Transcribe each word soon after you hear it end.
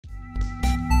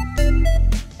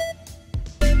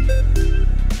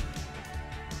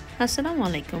Assalamu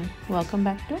alaikum. Welcome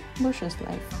back to Bush's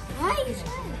Life.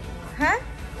 Huh?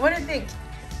 What do you think?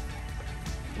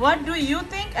 What do you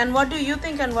think and what do you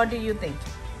think and what do you think?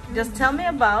 Just tell me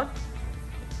about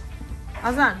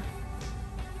Azaan.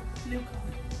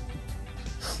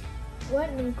 What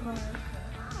new car?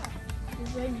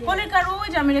 পলির কার ওই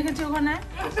যে আমি রেখেছি ওখানে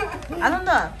আজান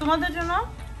দা তোমাদের জন্য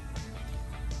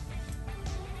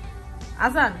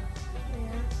Azaan,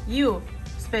 you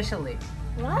specially.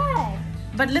 Why?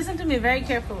 But listen to me very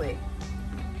carefully.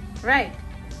 Right?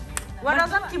 What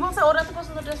Azaan কি বলছে ওরা তো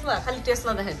পছন্দ টেসলা খালি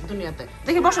টেসলা দেখে দুনিয়াতে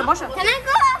দেখি বসো বসো Can I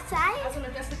go outside?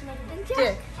 K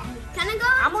Can I go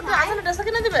আমুর তো outside? আজান টেসলা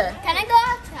কিনে দিবে Can I go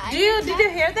outside? Did you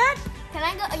hear that? Can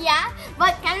I go? Yeah,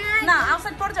 but can I? না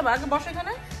আউটসাইড পড় যাবা আগে বসো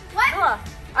এখানে What?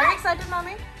 Are you excited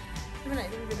mommy? তুমি না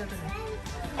তুমি ভিডিও করো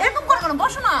এরকম করো না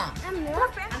বসো না I'm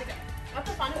not.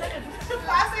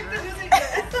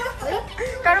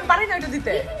 কারণ পারি না এটা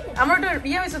দিতে আমার ওটা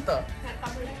ইয়ে হয়েছে তো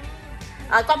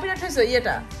কপিরাইট হয়েছে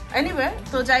ইয়েটা এনিওয়ে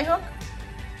তো যাই হোক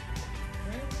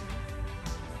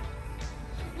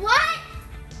What?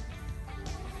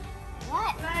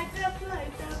 What? What?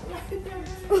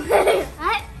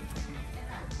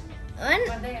 What?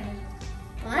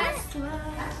 What?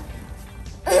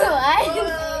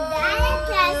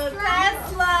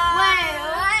 Tesla. Wait,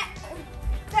 what?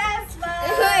 Tesla.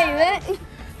 Wait, what?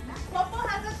 Popo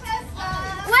has a Tesla.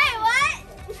 Wait, what?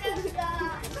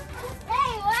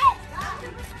 Hey, what?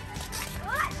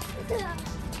 What?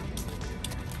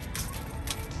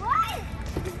 What?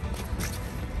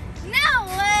 No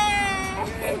way!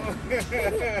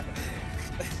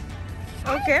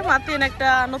 Okay, Martin একটা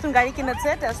নতুন গাড়ি কিনেছে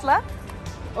Tesla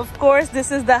Of course, this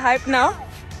is the hype now.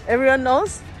 Everyone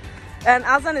knows. And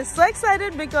Azaan is so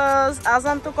excited because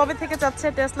Azaan তো কবে থেকে যাচ্ছে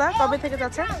Tesla কবে থেকে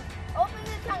যাচ্ছে Open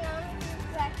the tongue. I want to see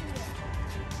exactly it.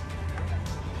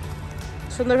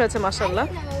 সুন্দর হয়েছে মাশাআল্লাহ I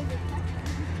know the tongue.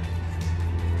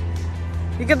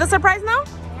 You get the surprise now?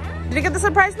 Yeah? Did you get the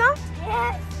surprise now?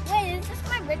 Yes. Wait, is this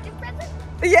my birthday present?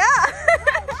 Yeah.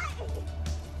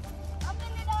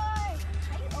 Open the door.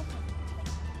 How do you open it?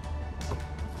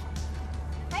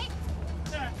 Right?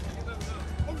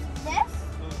 Is this?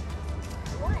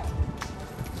 What?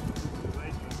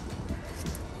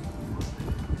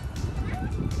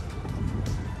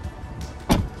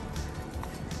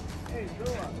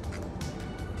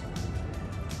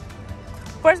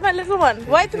 Where's my little one?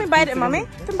 Why তুমি বাইরে মামি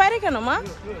তুমি বাইরে কেন মা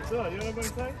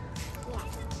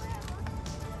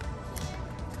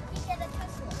You get a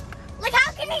Tesla. Like, how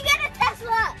can you get a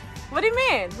Tesla? What do you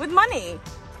mean? With money?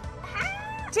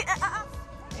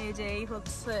 এই যে এই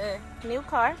হচ্ছে নিউ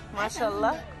কার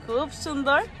মাশাআল্লাহ খুব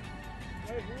সুন্দর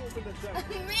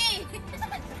Me.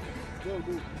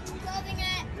 I'm closing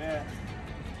it.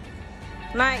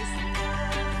 Nice.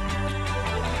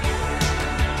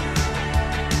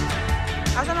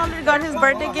 Azaan already got his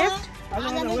birthday gift.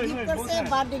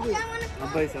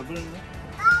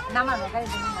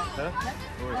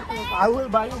 I will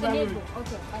buy you back.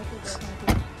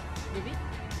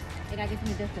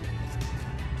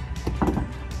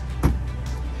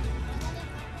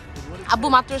 আব্বু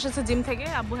মাত্র এসেছে জিম থেকে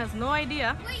আব্বু has no idea.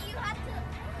 Wait, you have to.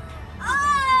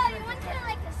 Oh, you went to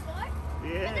like the store?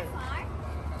 Yeah. Is it far?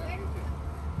 Where?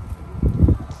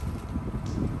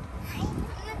 I'm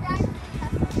gonna drive the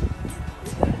Tesla.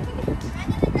 I'm gonna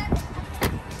drive the Tesla.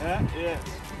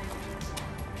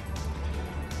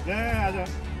 Yeah, Azaan.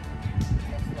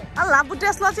 আল্লাহ আব্বু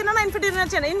Tesla চেনে না infinity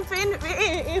চেনে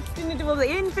infinity বলতে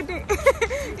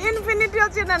ইনফিনিটিও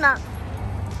চেনে না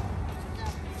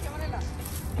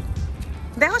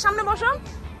দেখো সামনে বসো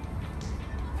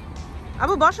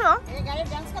আবু বসো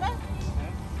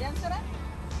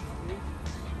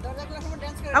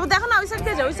আবু দেখো না ওই সাইড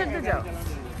দিয়ে যাও ওই সাইড দিয়ে যাও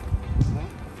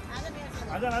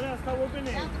Azaan, stop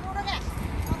opening.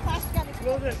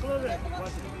 Close it.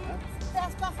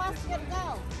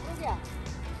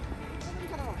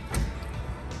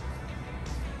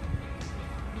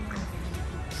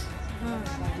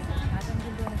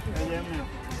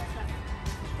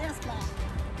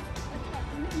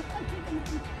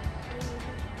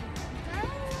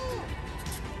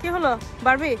 কি হলো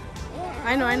Barbie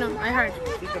I know I heard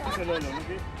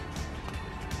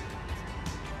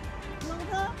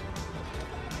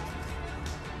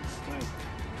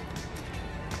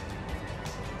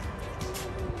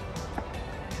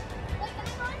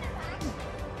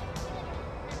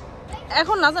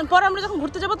এখন না জান পরে আমরা যখন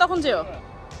ঘুরতে যাব তখন যেও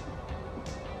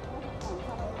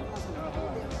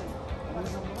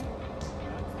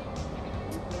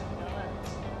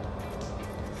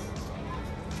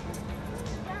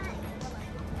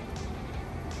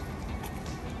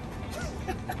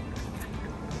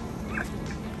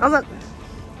Azaan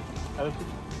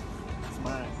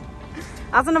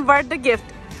Azaan birthday gift.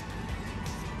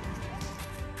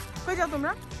 কই যাও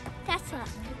তোমরা?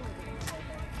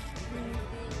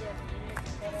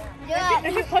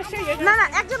 না না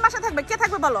একজন বাসা থাকবে, কে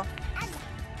থাকবে বলো?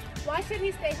 Why should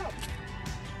he stay home?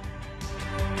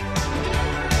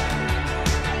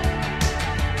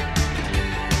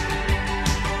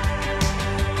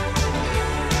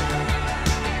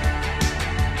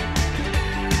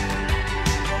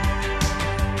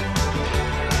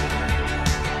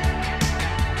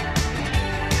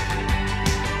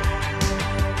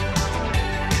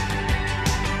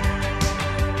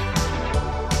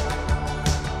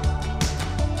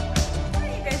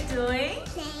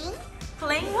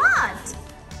 Playing what?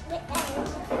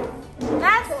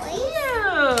 That's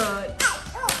cute.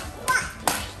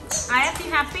 Are you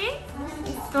happy?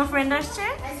 Your friend আসছে?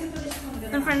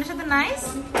 Your friend সাথে nice?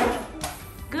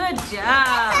 Good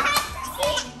job.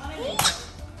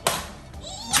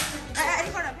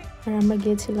 আর আমরা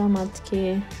গিয়েছিলাম আজকে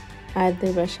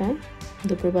আয়াতদের বাসায়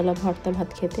দুপুরবেলা ভর্তা ভাত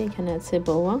খেতে। এখানে আছে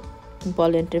বৌয়া,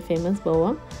 পোল্যান্ডের ফেমাস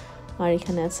বৌয়া, আর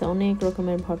এখানে আছে অনেক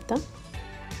রকমের ভর্তা।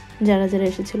 যারা যারা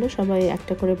এসেছিল সবাই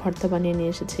একটা করে ভর্তা বানিয়ে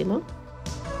নিয়ে এসেছিল।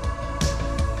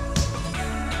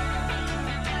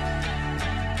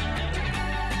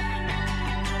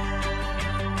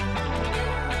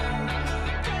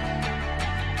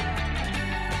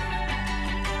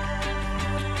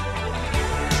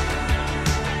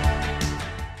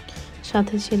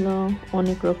 সাথে ছিল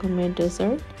অনেক রকমের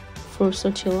ডেজার্ট, ফ্রুটসও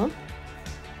ছিল।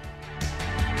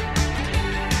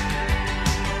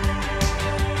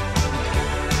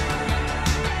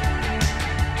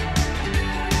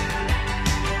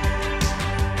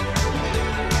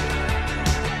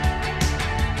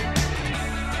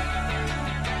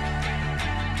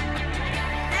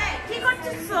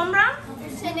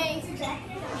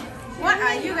 What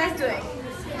are you guys doing?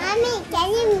 Mommy, can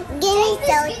you give me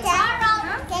soda?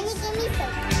 Can you give me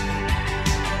soda?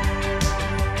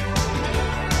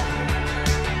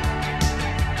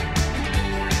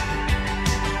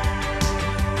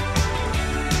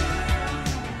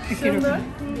 সুন্দর।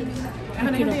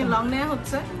 এখন এখান থেকে লং নেওয়া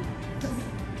হচ্ছে।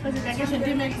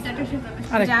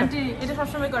 আন্টি এটা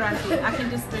সবসময় করে আন্টি,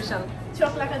 আন্টি স্পেশাল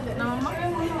না মাম্মা?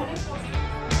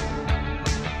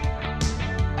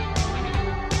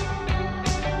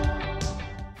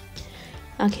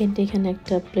 আখেরটি এখানে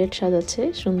একটা প্লেট সাজাচ্ছে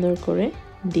সুন্দর করে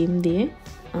ডিম দিয়ে,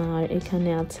 আর এখানে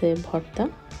আছে ভর্তা,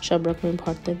 সব রকমের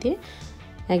ভর্তা দিয়ে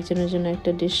একজনের জন্য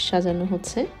একটা ডিশ সাজানো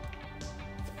হচ্ছে।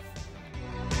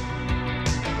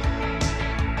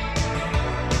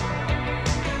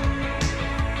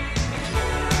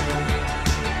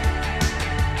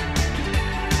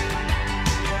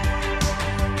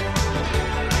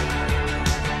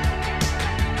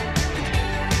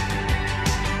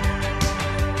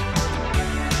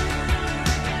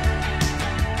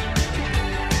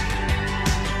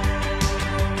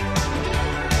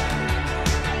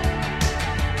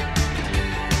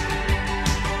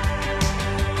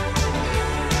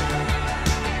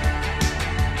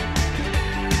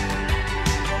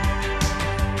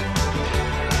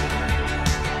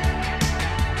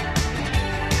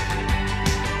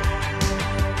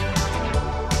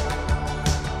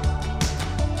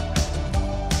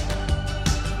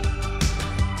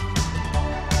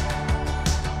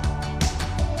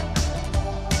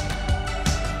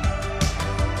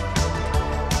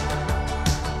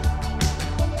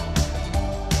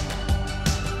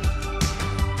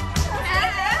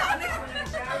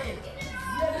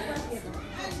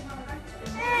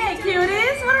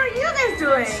 Cuties, what are you guys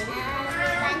doing?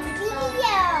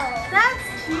 That's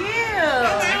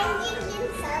cute.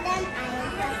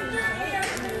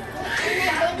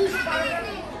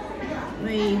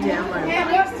 এই যে আমার।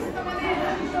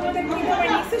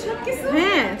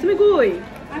 হ্যাঁ তুমি কই?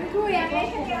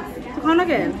 তো খাও না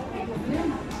কেন?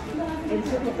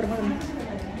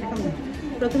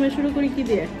 প্রথমে শুরু করি কি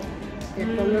দিয়ে?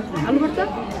 আলু ভর্তা।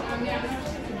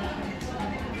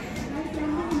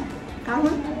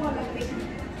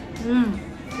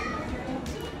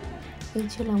 এই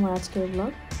ছিল আমার আজকের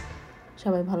ব্লগ।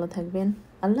 সবাই ভালো থাকবেন।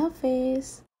 আল্লাহ হাফেজ।